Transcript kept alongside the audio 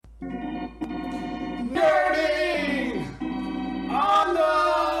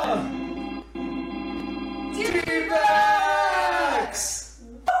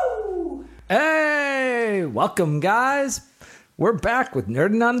Welcome, guys. We're back with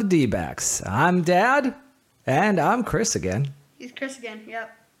Nerding on the D-Backs. I'm Dad, and I'm Chris again. He's Chris again.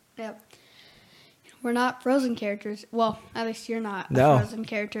 Yep. We're not Frozen characters. Well, at least you're not a Frozen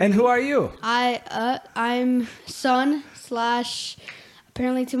character. And who are you? I'm son /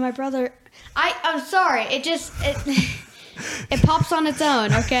 apparently to my brother. I'm sorry. It pops on its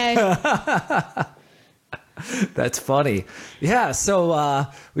own. Okay. That's funny. Yeah. So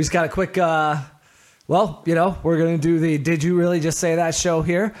we just got a quick. We're going to do the "Did You Really Just Say That" show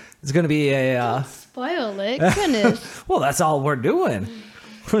here. It's going to be a. Don't spoil it. Goodness. Well, that's all we're doing.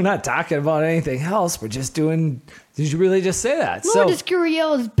 We're not talking about anything else. We're just doing, did you really just say that? Lourdes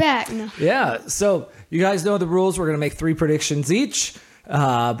Gurriel is back. No. Yeah. So you guys know the rules. We're going to make 3 predictions each.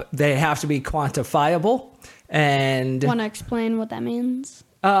 They have to be quantifiable. And want to explain what that means?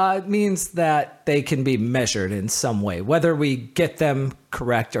 It means that they can be measured in some way. Whether we get them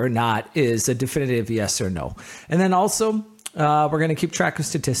correct or not is a definitive yes or no. And then also, we're going to keep track of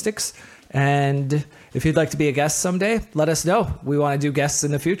statistics. And if you'd like to be a guest someday, let us know. We want to do guests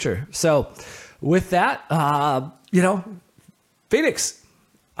in the future. So with that, Phoenix,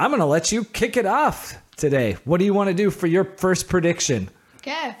 I'm going to let you kick it off today. What do you want to do for your first prediction?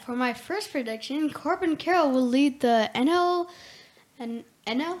 Okay, for my first prediction, Corbin Carroll will lead the NL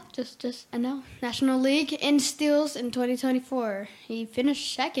National League in steals in 2024. He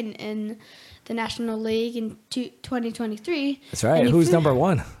finished second in the National League in 2023. That's right. Who's number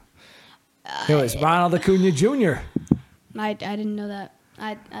 1? It was Ronald Acuna Jr. I didn't know that.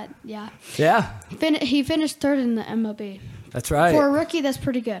 Yeah. Yeah. He finished third in the MLB. That's right. For a rookie, that's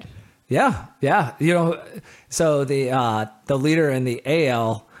pretty good. Yeah. So the leader in the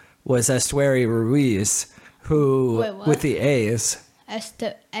AL was Estuary Ruiz, who with the A's.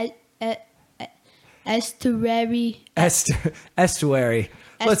 Estuary. Let's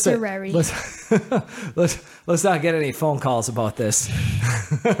not get any phone calls about this.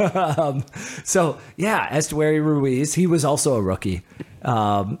 Estuary Ruiz, he was also a rookie,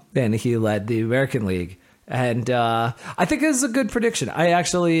 and he led the American League. And I think it's a good prediction. I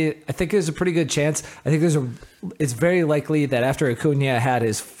think there's a pretty good chance. I think it's very likely that after Acuna had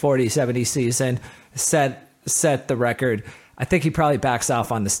his 40-70 season, set the record, I think he probably backs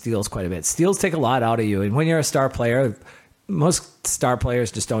off on the steals quite a bit. Steals take a lot out of you, and when you're a star player, most star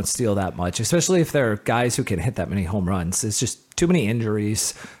players just don't steal that much, especially if they're guys who can hit that many home runs. It's just too many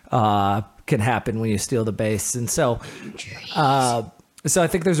injuries can happen when you steal the base. And so I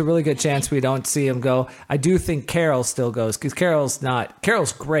think there's a really good chance we don't see him go. I do think Carroll still goes because Carroll's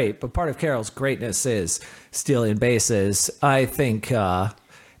great, but part of Carroll's greatness is stealing bases. I think,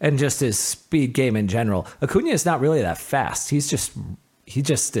 and just his speed game in general. Acuna is not really that fast. He just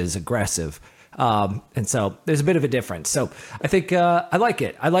is aggressive. And so there's a bit of a difference. So I think I like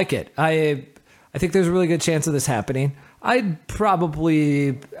it. I think there's a really good chance of this happening. Honestly,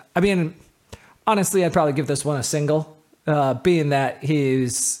 I'd probably give this one a single, being that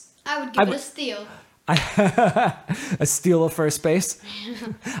I would give it a steal. A steal of first base.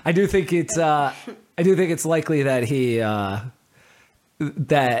 I do think it's likely that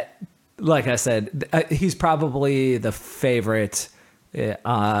like I said, he's probably the favorite.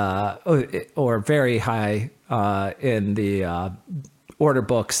 Or very high in the order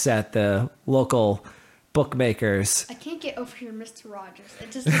books at the local bookmakers. I can't get over here, Mr. Rogers. It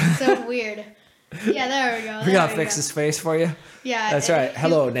just looks so weird. Yeah, there we go. We gotta fix his face for you. Yeah, that's right.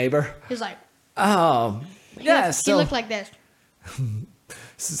 Hello, neighbor. He's like, yeah. He looked like this.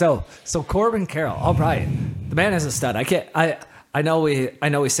 So Corbin Carroll. All right, the man is a stud. I know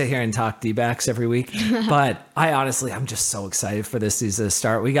we sit here and talk D-backs every week, but I'm just so excited for this season to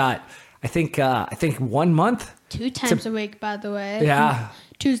start. We got, I think 1 month. 2 times a week, by the way. Yeah.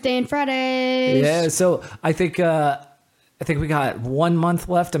 Tuesday and Fridays. Yeah. So I think we got 1 month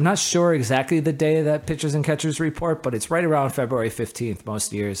left. I'm not sure exactly the day that pitchers and catchers report, but it's right around February 15th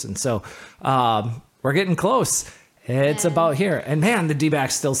most years. And so, we're getting close. It's about here. And man, the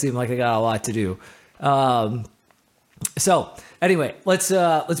D-backs still seem like they got a lot to do. So anyway, let's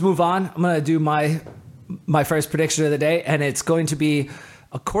move on. I'm going to do my first prediction of the day, and it's going to be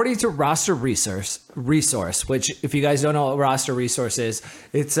according to Roster Resource, which if you guys don't know what Roster Resource is,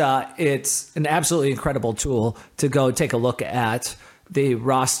 it's an absolutely incredible tool to go take a look at the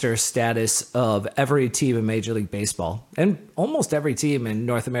roster status of every team in Major League Baseball and almost every team in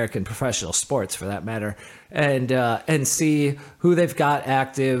North American professional sports for that matter, and see who they've got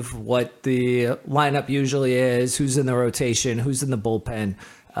active, what the lineup usually is, who's in the rotation, who's in the bullpen,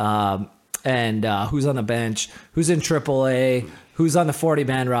 and who's on the bench, who's in AAA, who's on the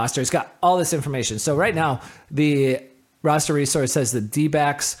 40-man roster. It's got all this information. So right now, the Roster Resource says the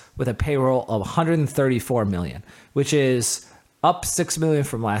D-backs with a payroll of $134 million, which is up $6 million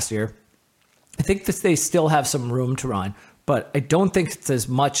from last year. I think that they still have some room to run, but I don't think it's as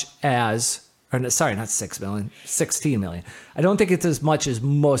much as, or sorry, not 6 million, 16 million. I don't think it's as much as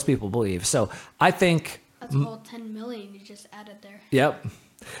most people believe. So I think that's a whole 10 million you just added there. Yep.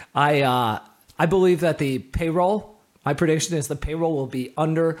 I believe that the payroll, my prediction is the payroll will be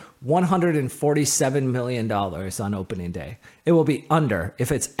under $147 million on opening day. It will be under.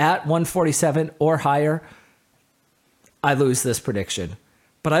 If it's at 147 or higher, I lose this prediction.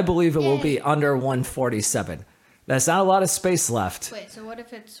 But I believe it will be under 147. That's not a lot of space left. Wait, so what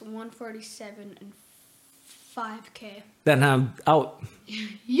if it's 147 and 5K? Then I'm out.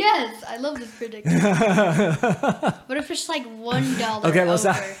 Yes, I love this prediction. What if it's like $1 okay, over?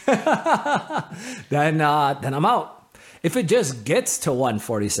 Then I'm out. If it just gets to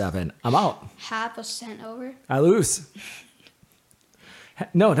 147, I'm out. Half a cent over? I lose.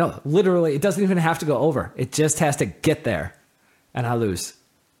 No, literally, it doesn't even have to go over. It just has to get there, and I lose.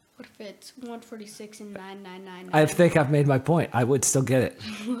 What if it's 146 and 999? I think I've made my point. I would still get it.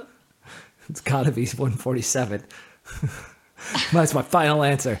 It's got to be 147. That's my final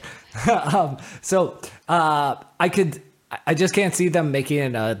answer. I just can't see them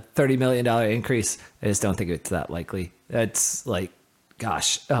making a $30 million increase. I just don't think it's that likely. It's like,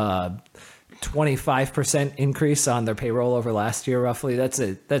 25% increase on their payroll over last year, roughly. That's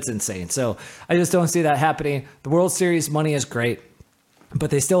insane. So I just don't see that happening. The World Series money is great, but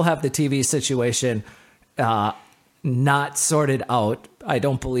they still have the TV situation not sorted out. I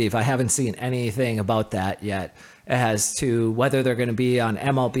don't believe. I haven't seen anything about that yet as to whether they're going to be on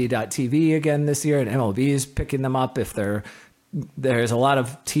MLB.TV again this year, and MLB is picking them up. If there's a lot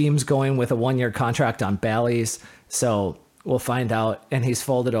of teams going with a 1-year contract on Bally's, so we'll find out. And he's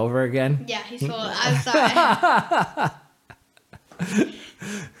folded over again. Yeah, he's folded. I'm sorry.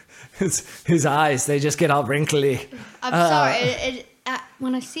 his eyes, they just get all wrinkly. I'm sorry.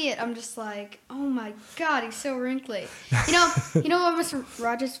 When I see it, I'm just like, oh my God, he's so wrinkly. You know what Mr.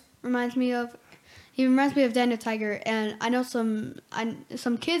 Rogers reminds me of? He reminds me of Dan the Tiger, and I know some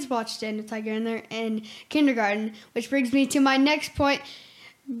kids watch Dan the Tiger and they're in kindergarten, which brings me to my next point.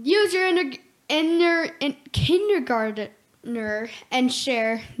 Use your inner kindergartner and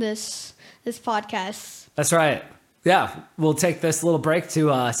share this podcast. That's right. Yeah, we'll take this little break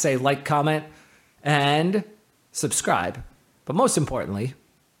to say like, comment, and subscribe. But most importantly,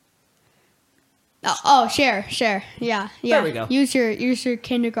 share. Yeah. There we go. Use your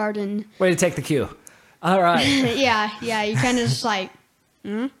kindergarten. Way to take the cue. All right. yeah. You kind of just like.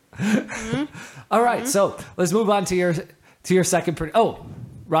 All right. So let's move on to your second.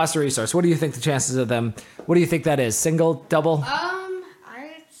 Roster Resource. What do you think the chances of them? What do you think that is? Single, double?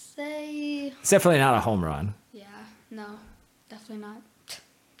 I'd say. It's definitely not a home run. Yeah. No, definitely not.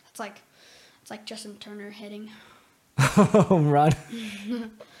 It's like Justin Turner hitting. Home run.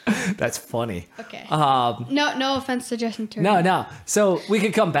 That's funny. Okay. No offense to Justin Turner. No. So we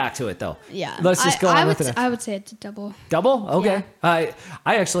could come back to it though. Yeah. Let's just go on with it. I would say it's a double. Double? Okay. Yeah.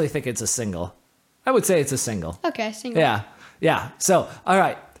 I actually think it's a single. I would say it's a single. Okay, single. Yeah. So, all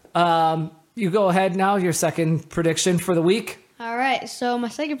right. You go ahead now. Your second prediction for the week. All right. So my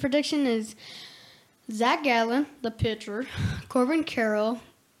second prediction is Zach Gallen, the pitcher, Corbin Carroll,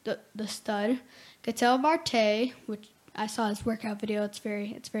 the stud, Gatel Marte, which I saw his workout video. It's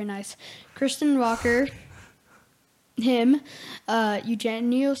very nice. Kristen Walker, him,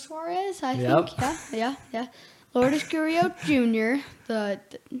 Eugenio Suarez, I think. Yeah. Lourdes Gurriel Jr., the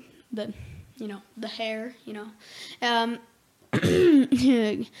hair,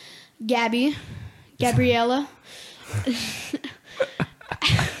 Gabriella.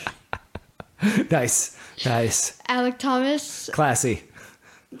 Nice. Alec Thomas. Classy.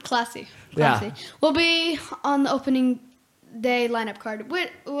 Yeah. Will be on the opening day lineup card.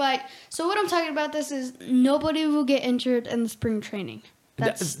 So what I'm talking about this is nobody will get injured in the spring training.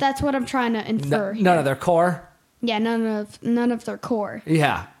 That's what I'm trying to infer. None of their core? Yeah, none of their core.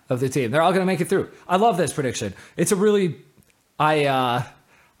 Yeah, of the team. They're all going to make it through. I love this prediction. It's a really I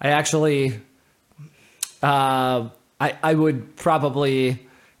would probably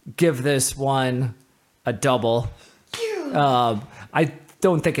give this one a double. I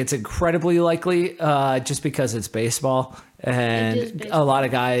don't think it's incredibly likely, just because it's baseball, and a lot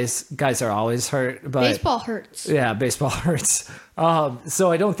of guys are always hurt. But baseball hurts. Yeah, baseball hurts.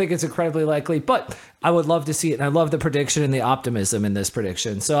 So I don't think it's incredibly likely, but I would love to see it, and I love the prediction and the optimism in this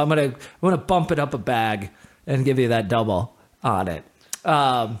prediction. So I'm gonna bump it up a bag and give you that double on it.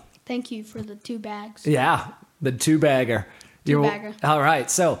 Thank you for the 2 bags. Yeah, the 2-bagger. Two-bagger. All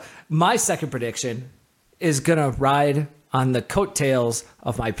right. So my second prediction is going to ride on the coattails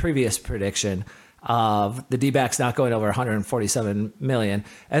of my previous prediction of the D-backs not going over 147 million.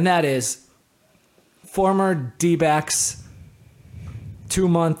 And that is former D-backs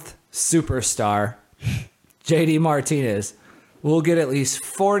 2-month superstar JD Martinez will get at least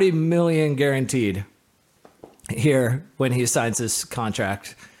 40 million guaranteed here when he signs his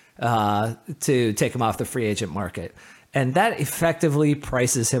contract to take him off the free agent market. And that effectively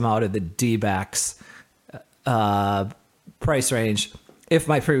prices him out of the D-backs price range if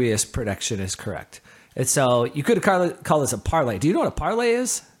my previous prediction is correct. And so you could call this a parlay. Do you know what a parlay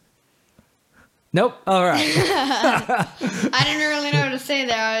is? Nope. All right. I didn't really know what to say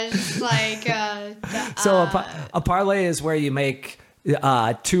there. I was just like... So a parlay is where you make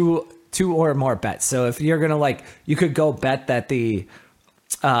two or more bets. So if you're going to you could go bet that the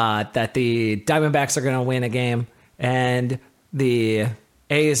Diamondbacks are going to win a game and the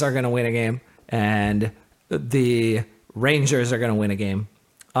A's are going to win a game and the Rangers are going to win a game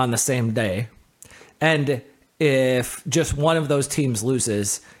on the same day. And if just one of those teams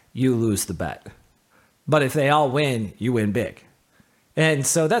loses, you lose the bet. But if they all win, you win big. And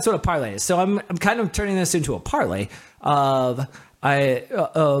so that's what a parlay is. So I'm kind of turning this into a parlay of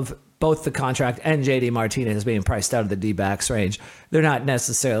both the contract and JD Martinez being priced out of the D-backs range. They're not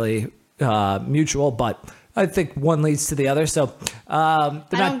necessarily mutual, but I think one leads to the other. So I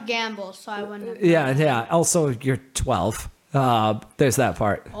don't gamble, so I wouldn't. Yeah. Also, you're 12. There's that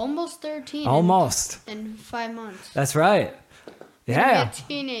part. Almost 13. Almost. In 5 months. That's right. Yeah. A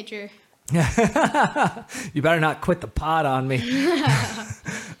teenager. You better not quit the pot on me. I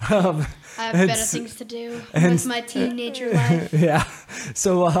have better things to do with my teenager life. Yeah.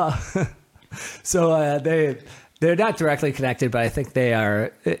 So they're not directly connected, but I think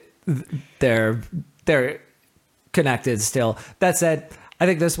they're connected still. That said, I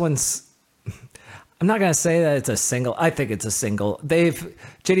think this one's. I'm not going to say that it's a single. I think it's a single.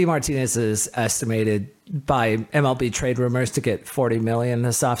 JD Martinez is estimated by MLB Trade Rumors to get 40 million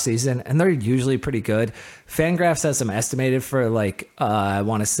this offseason, and they're usually pretty good. Fangraphs has them estimated for I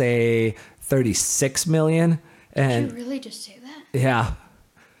want to say 36 million. And did you really just say that? Yeah.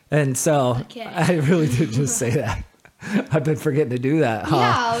 And so okay. I really did just say that. I've been forgetting to do that, huh?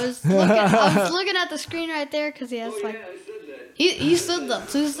 Yeah, I was looking at the screen right there because he has He said that.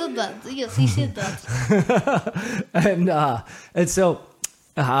 He said that. Yes, he said that. and so,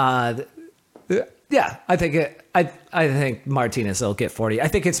 yeah, I think Martinez will get 40. I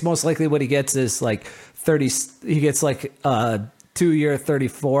think it's most likely what he gets is 30. He gets a 2-year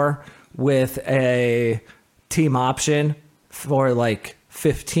 34 with a team option for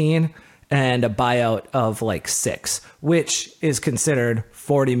 15 and a buyout of 6, which is considered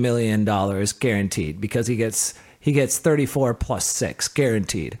 $40 million guaranteed because he gets 34 plus 6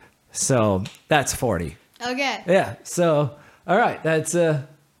 guaranteed. So that's 40. Okay. Yeah. So, all right. That's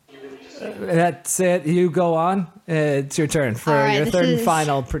it. You go on. It's your turn for your third and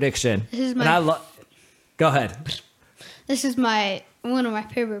final prediction. This is my. Go ahead. This is one of my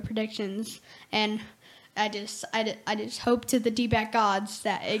favorite predictions, and I just hope to the D-back gods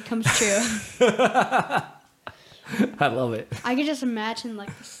that it comes true. I love it. I could just imagine the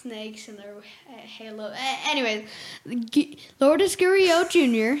snakes and their halo. Anyways, Lourdes Gurriel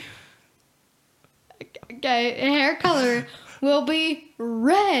Jr. Hair color will be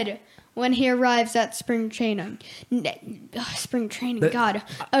red when he arrives at spring training. God.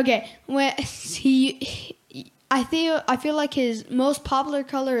 Okay, when I feel like his most popular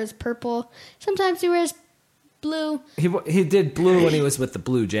color is purple. Sometimes he wears blue. He did blue when he was with the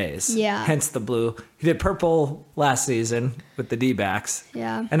Blue Jays. Yeah. Hence the blue. He did purple last season with the D-backs.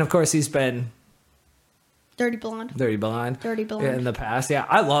 Yeah. And of course he's been Dirty blonde in the past. Yeah,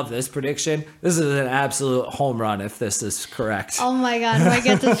 I love this prediction. This is an absolute home run if this is correct. Oh my god, if I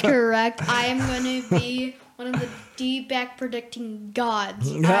get this correct, I am going to be one of the D-back predicting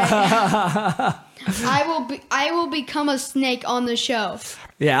gods. I will become a snake on the show.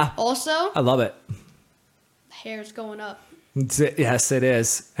 Yeah. Also, I love it. Hair's going up. Yes, it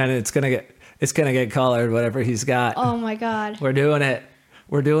is, and it's gonna get colored. Whatever he's got. Oh my god. We're doing it.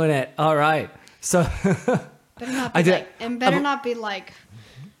 All right. So. better not be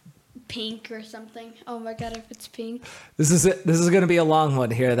pink or something. Oh my god, if it's pink. This is going to be a long one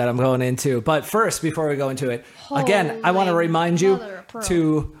here that I'm going into. But first, before we go into it, again, I want to remind you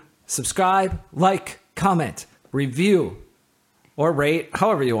to subscribe, comment, review, or rate,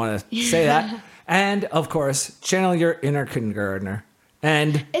 however you want to say that. And, of course, channel your inner kindergartner.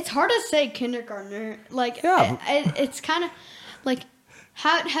 And it's hard to say kindergartner. It's kind of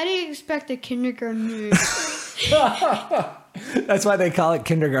how do you expect a kindergartner? That's why they call it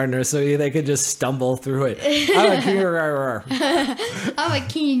kindergartner, so they could just stumble through it. I'm a kindergartner. I'm a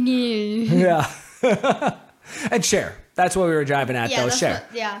king. Yeah. And share. That's what we were driving at, though. Share.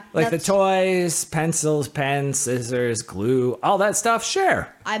 Like the toys, pencils, pens, scissors, glue, all that stuff.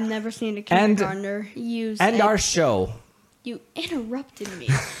 Share. I've never seen a kindergartner use. And our show. You interrupted me.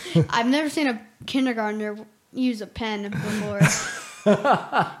 I've never seen a kindergartner use a pen before.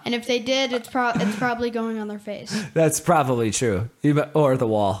 And if they did, it's probably going on their face. That's probably true. Or the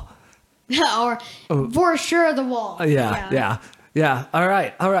wall. Or for sure the wall. Yeah. All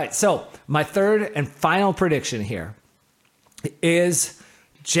right. So my third and final prediction here is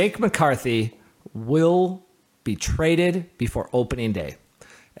Jake McCarthy will be traded before opening day.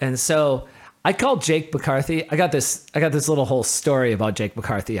 And so I call Jake McCarthy. I got this little whole story about Jake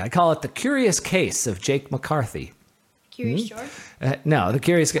McCarthy. I call it the curious case of Jake McCarthy. Curious George? No, the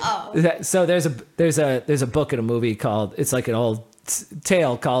curious. Oh. So there's a book and a movie called, it's like an old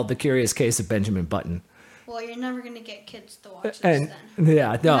tale called The Curious Case of Benjamin Button. Well, you're never going to get kids to watch this And then.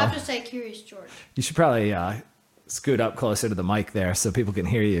 yeah, no. You have to say Curious George. You should probably scoot up closer to the mic there so people can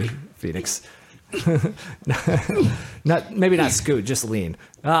hear you, Phoenix. Maybe not scoot, just lean.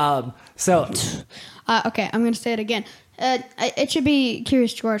 Okay, I'm going to say it again. It should be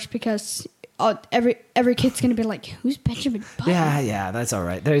Curious George because every kid's going to be like, who's Benjamin Button? Yeah, that's all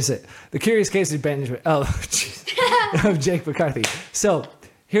right. There's the Curious Case of Benjamin. Oh, geez, of Jake McCarthy. So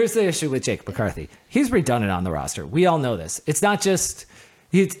here's the issue with Jake McCarthy. He's redundant on the roster. We all know this. It's not just.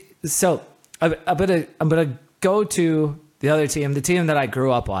 So I'm gonna go to the other team, the team that I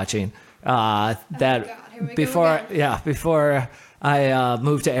grew up watching. Before I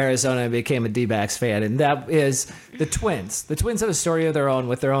moved to Arizona and became a Dbacks fan, and that is the Twins. The Twins have a story of their own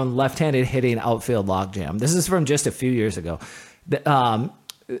with their own left-handed hitting outfield logjam. This is from just a few years ago.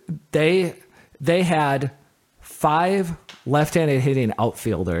 They had 5 left-handed hitting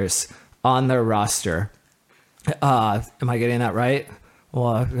outfielders on their roster. Am I getting that right?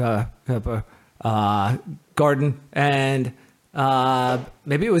 Well, Gordon and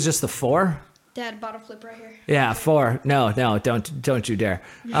maybe it was just the 4. Dad, bottle flip right here. Yeah, 4. No, don't you dare.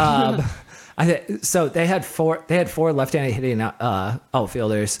 So they had 4 left-handed hitting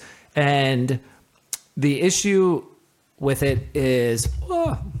outfielders, and the issue with it is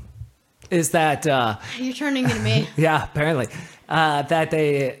that you're turning into me. Yeah, apparently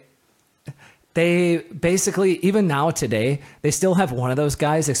that they basically, even now today, they still have one of those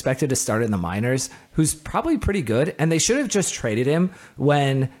guys expected to start in the minors who's probably pretty good, and they should have just traded him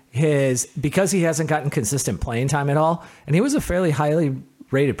because he hasn't gotten consistent playing time at all, and he was a fairly highly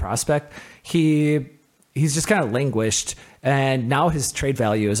rated prospect. He's just kind of languished, and now his trade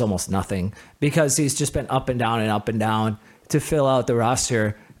value is almost nothing because he's just been up and down to fill out the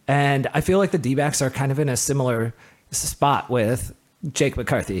roster. And I feel like the D-backs are kind of in a similar spot with Jake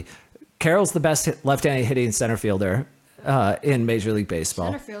McCarthy. Carroll's the best left-handed hitting center fielder in Major League Baseball.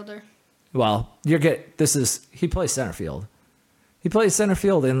 Center fielder. Well, he plays center field. He plays center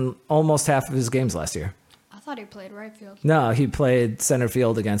field in almost half of his games last year. I thought he played right field. No, he played center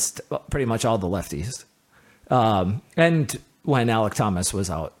field against pretty much all the lefties. And when Alek Thomas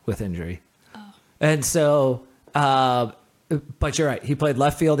was out with injury. Oh. And so, but you're right. He played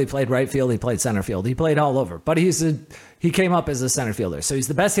left field, he played right field, he played center field. He played all over. But he came up as a center fielder. So he's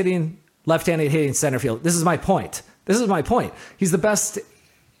the best left-handed hitting center field. This is my point. He's the best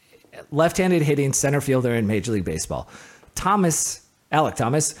left-handed hitting center fielder in Major League Baseball. Alek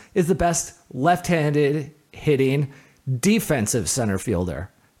Thomas is the best left-handed hitting defensive center fielder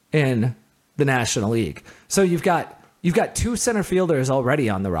in the National League. So you've got 2 center fielders already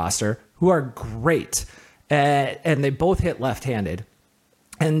on the roster who are great, and they both hit left-handed.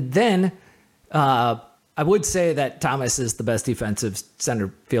 And then I would say that Thomas is the best defensive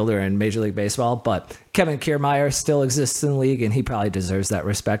center fielder in Major League Baseball, but Kevin Kiermaier still exists in the league, and he probably deserves that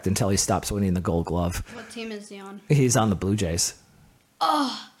respect until he stops winning the Gold Glove. What team is he on? He's on the Blue Jays.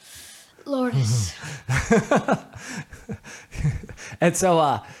 Oh, Lourdes. And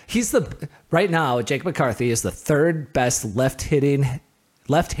so right now, Jake McCarthy is the 3rd best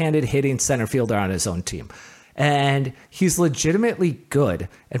left-handed hitting center fielder on his own team. And he's legitimately good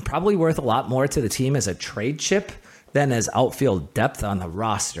and probably worth a lot more to the team as a trade chip than as outfield depth on the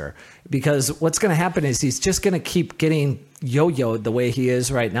roster. Because what's going to happen is he's just going to keep getting yo-yoed the way he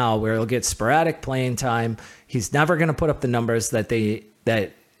is right now, where he'll get sporadic playing time. He's never going to put up the numbers that they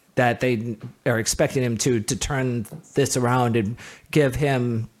are expecting him to turn this around and give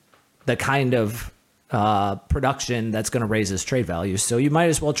him the kind of production that's going to raise his trade value. So you might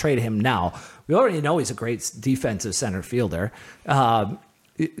as well trade him now. We already know he's a great defensive center fielder.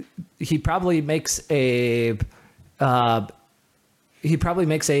 He probably makes a he probably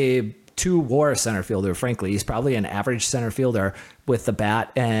makes a 2-WAR center fielder. Frankly, he's probably an average center fielder with the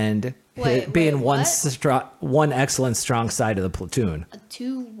bat and being one excellent strong side of the platoon. A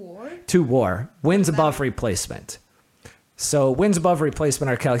 2-WAR? 2-WAR, wins above replacement. So wins above replacement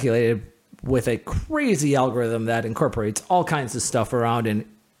are calculated with a crazy algorithm that incorporates all kinds of stuff around and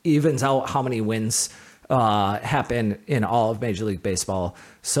evens out how many wins happen in all of Major League Baseball.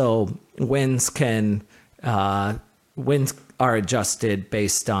 So wins are adjusted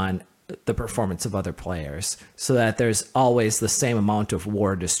based on the performance of other players, so that there's always the same amount of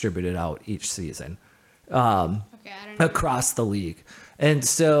WAR distributed out each season across the league. And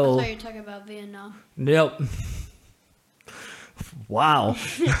so I thought you were talking about Vietnam. Nope. Wow.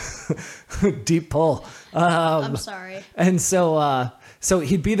 Deep pull. I'm sorry. And so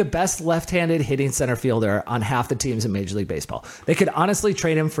he'd be the best left-handed hitting center fielder on half the teams in Major League Baseball. They could honestly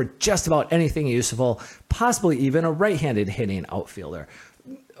trade him for just about anything useful, possibly even a right-handed hitting outfielder,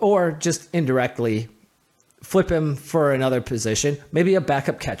 or just indirectly flip him for another position, maybe a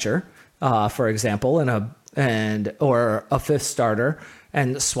backup catcher, for example, or a fifth starter,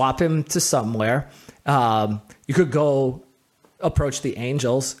 and swap him to somewhere. You could go approach the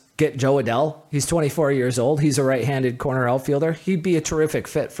Angels, get Joe Adell. He's 24 years old. He's a right-handed corner outfielder. He'd be a terrific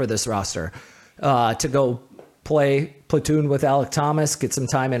fit for this roster. To go play platoon with Alek Thomas, get some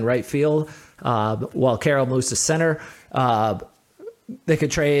time in right field while Carroll moves to center. They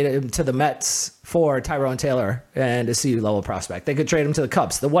could trade him to the Mets for Tyrone Taylor and a CU-level prospect. They could trade him to the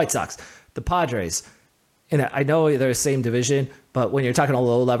Cubs, the White Sox, the Padres. And I know they're the same division, but when you're talking a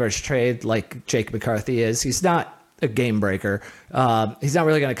low-leverage trade like Jake McCarthy is, he's not a game breaker. He's not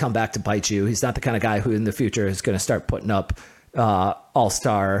really going to come back to bite you. He's not the kind of guy who in the future is going to start putting up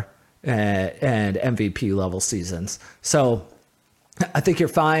all-star and MVP level seasons. So I think you're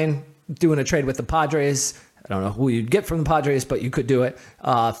fine doing a trade with the Padres. I don't know who you'd get from the Padres, but you could do it.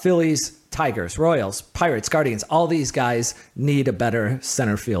 Phillies, Tigers, Royals, Pirates, Guardians, all these guys need a better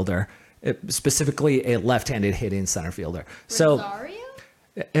center fielder, specifically a left-handed hitting center fielder. Rosario?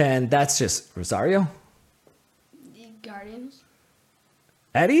 And that's just Rosario? Guardians?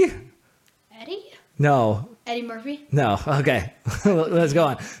 Eddie? No. Eddie Murphy? No. Okay. Let's go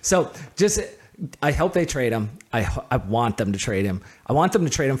on. So I hope they trade him. I want them to trade him. I want them to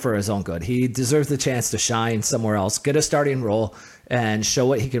trade him for his own good. He deserves the chance to shine somewhere else, get a starting role, and show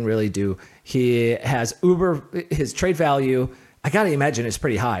what he can really do. He has his trade value, I got to imagine, is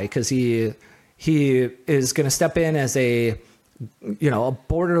pretty high because he is going to step in as a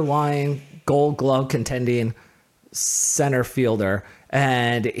borderline Gold Glove contending center fielder,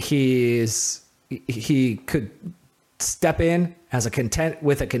 and he could step in as a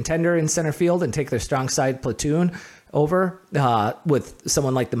contender in center field and take their strong side platoon over with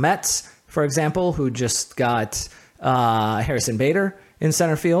someone like the Mets, for example, who just got Harrison Bader in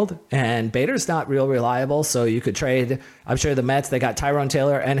center field, and Bader's not real reliable, so you could trade. I'm sure the Mets, they got Tyrone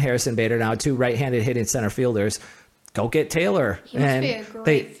Taylor and Harrison Bader now, 2 right-handed hitting center fielders. Go get Taylor. He must be a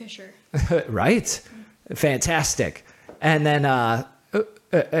great fisher. Right? Fantastic. And then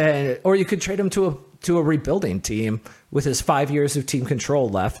or you could trade him to a rebuilding team with his 5 years of team control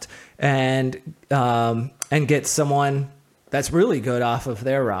left, and get someone that's really good off of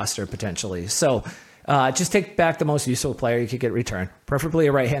their roster potentially. So just take back the most useful player you could get return, preferably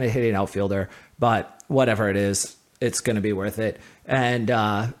a right-handed hitting outfielder, but whatever it is, it's going to be worth it.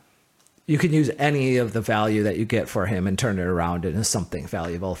 And you can use any of the value that you get for him and turn it around into something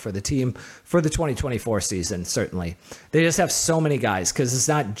valuable for the team for the 2024 season. Certainly, they just have so many guys, because it's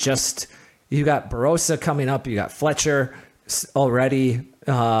not just, you got Barossa coming up, you got Fletcher already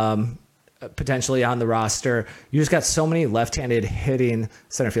potentially on the roster. You just got so many left-handed hitting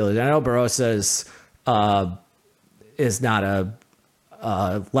center fielders. I know Barossa is not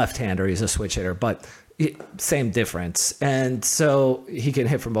a left-hander; he's a switch hitter, but same difference. And so he can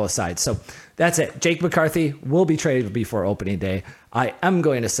hit from both sides. So that's it. Jake McCarthy will be traded before opening day. I am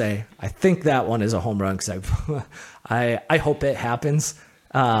going to say I think that one is a home run, because I hope it happens.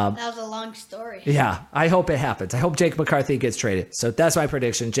 That was a long story. Yeah, I hope it happens. I hope Jake McCarthy gets traded. So that's my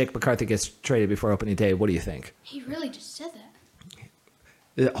prediction. Jake McCarthy gets traded before opening day. What do you think? He really just said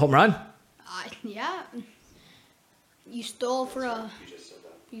that. Home run? Yeah. You stole for a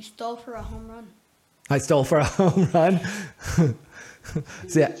home run. I stole for a home run.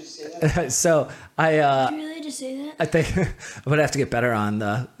 So I. Did you really just say that? I think I'm gonna have to get better on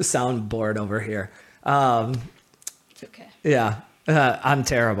the soundboard over here. It's okay. Yeah, I'm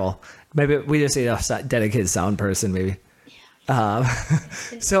terrible. Maybe we just need a dedicated sound person. Maybe. Yeah.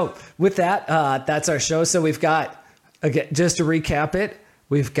 So with that, that's our show. So we've got, again, just to recap it,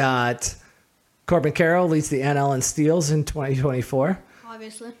 we've got Corbin Carroll leads the NL in steals in 2024.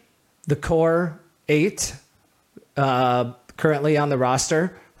 Obviously. The core 8 currently on the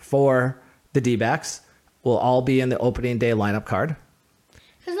roster for the D-backs will all be in the opening day lineup card.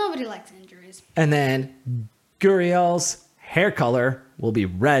 Because nobody likes injuries. And then Gurriel's hair color will be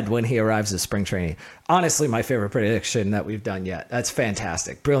red when he arrives at spring training. Honestly, my favorite prediction that we've done yet. That's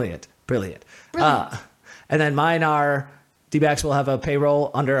fantastic. Brilliant. And then mine are D-backs will have a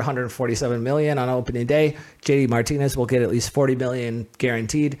payroll under 147 million on opening day. JD Martinez will get at least 40 million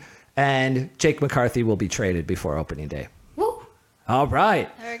guaranteed. And Jake McCarthy will be traded before opening day. Woo! All right.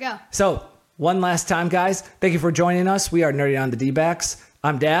 There we go. So one last time, guys, thank you for joining us. We are Nerdy on the D-backs.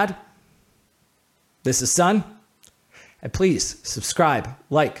 I'm Dad. This is Son. And please subscribe,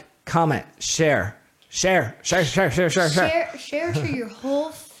 like, comment, share to your whole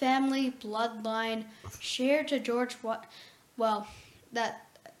family bloodline. Share to George.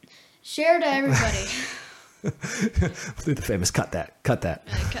 Share to everybody. Do the famous cut that.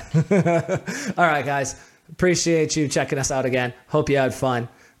 All right, guys. Appreciate you checking us out again. Hope you had fun.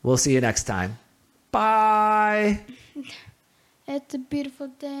 We'll see you next time. Bye. It's a beautiful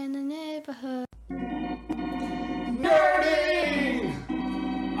day in the neighborhood. Nerding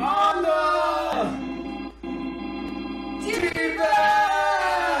on the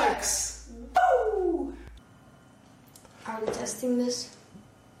Dbacks. Woo! Are we testing this?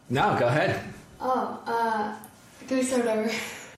 No, go ahead. Can we start over?